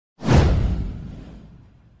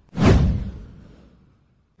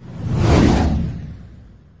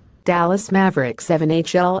Dallas Mavericks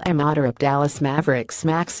MHLM OteroAP Dallas Mavericks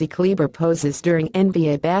Maxi Kleber poses during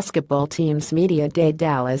NBA basketball team's media day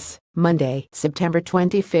Dallas, Monday, September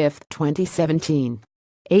 25, 2017.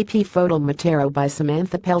 AP photo material by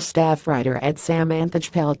Samantha Pell staff writer at Samantha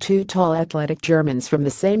Pell. Two tall athletic Germans from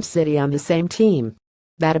the same city on the same team.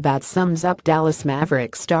 That about sums up Dallas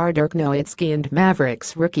Mavericks star Dirk Nowitzki and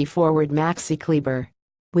Mavericks rookie forward Maxi Kleber.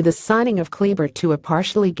 With the signing of Kleber to a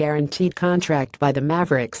partially guaranteed contract by the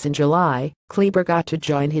Mavericks in July, Kleber got to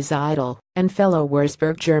join his idol and fellow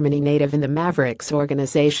Wurzburg, Germany native in the Mavericks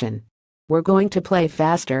organization. "We're going to play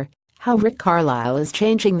faster." How Rick Carlisle is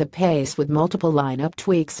changing the pace with multiple lineup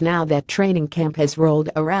tweaks now that training camp has rolled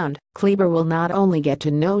around. Kleber will not only get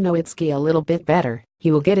to know Nowitzki a little bit better, he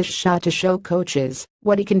will get a shot to show coaches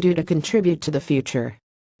what he can do to contribute to the future.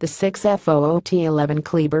 The 6'11"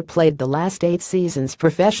 Kleber played the last 8 seasons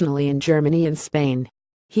professionally in Germany and Spain.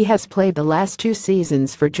 He has played the last 2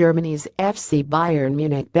 seasons for Germany's FC Bayern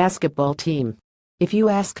Munich basketball team. "If you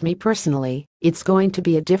ask me personally, it's going to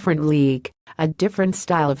be a different league, a different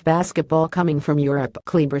style of basketball coming from Europe,"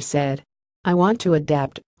 Kleber said. "I want to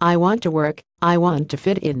adapt, I want to work, I want to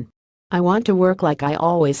fit in. I want to work like I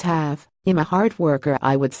always have. I'm a hard worker,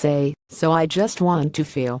 I would say, so I just want to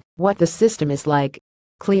feel what the system is like."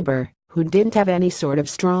 Kleber, who didn't have any sort of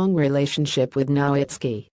strong relationship with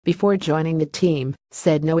Nowitzki before joining the team,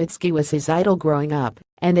 said Nowitzki was his idol growing up,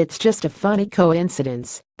 and it's just a funny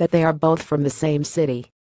coincidence that they are both from the same city.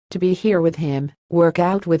 "To be here with him, work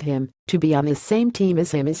out with him, to be on the same team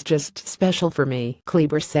as him is just special for me,"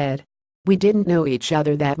 Kleber said. "We didn't know each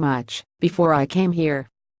other that much before I came here.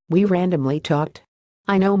 We randomly talked.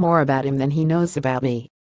 I know more about him than he knows about me."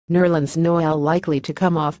 Nerlens Noel likely to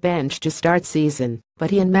come off bench to start season, but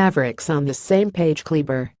he and Mavericks on the same page.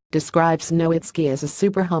 Kleber describes Nowitzki as a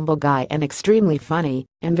super humble guy and extremely funny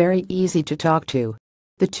and very easy to talk to.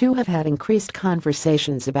 The two have had increased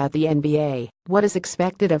conversations about the NBA, what is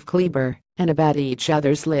expected of Kleber, and about each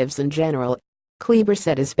other's lives in general. Kleber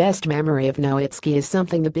said his best memory of Nowitzki is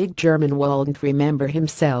something the big German won't remember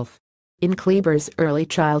himself. In Kleber's early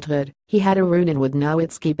childhood, he had a run-in with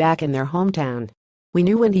Nowitzki back in their hometown. "We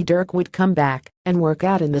knew when Dirk would come back and work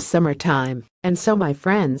out in the summertime, and so my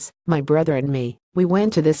friends, my brother and me, we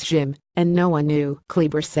went to this gym, and no one knew,"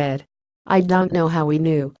 Kleber said. "I don't know how we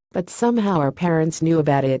knew, but somehow our parents knew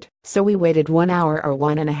about it, so we waited 1 hour or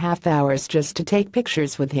 1.5 hours just to take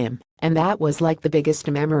pictures with him, and that was like the biggest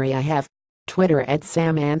memory I have." Twitter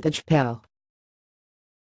 @SamanthaPell